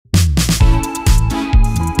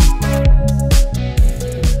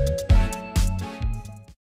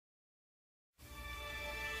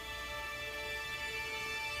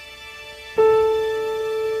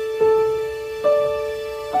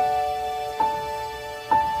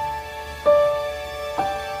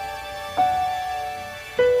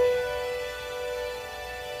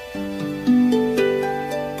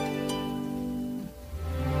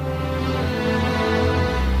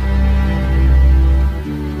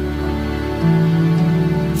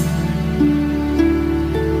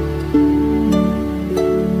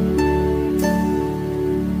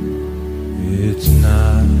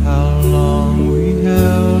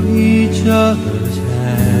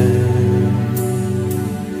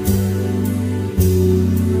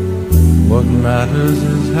matters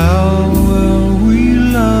is how well we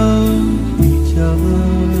love each other.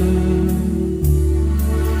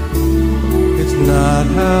 It's not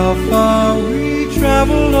how far we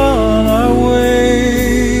traveled on our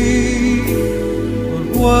way, but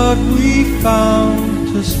what we found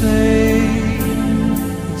to stay.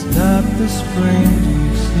 It's not the springs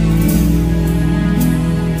we've seen,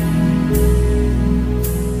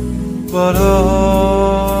 but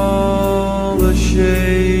all the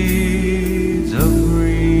shades of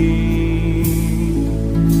green.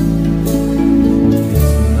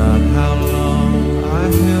 It's not how long I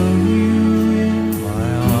held you in my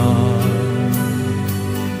arms.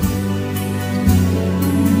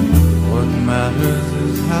 What matters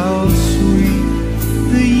is how sweet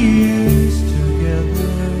the years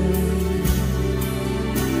together.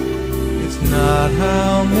 It's not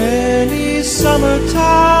how many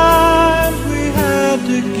summertimes we had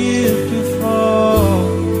to give to fall.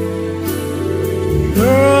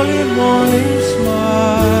 Early morning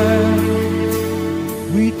smile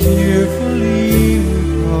we tearfully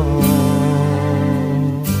recall.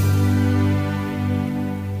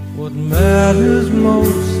 What matters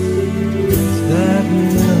most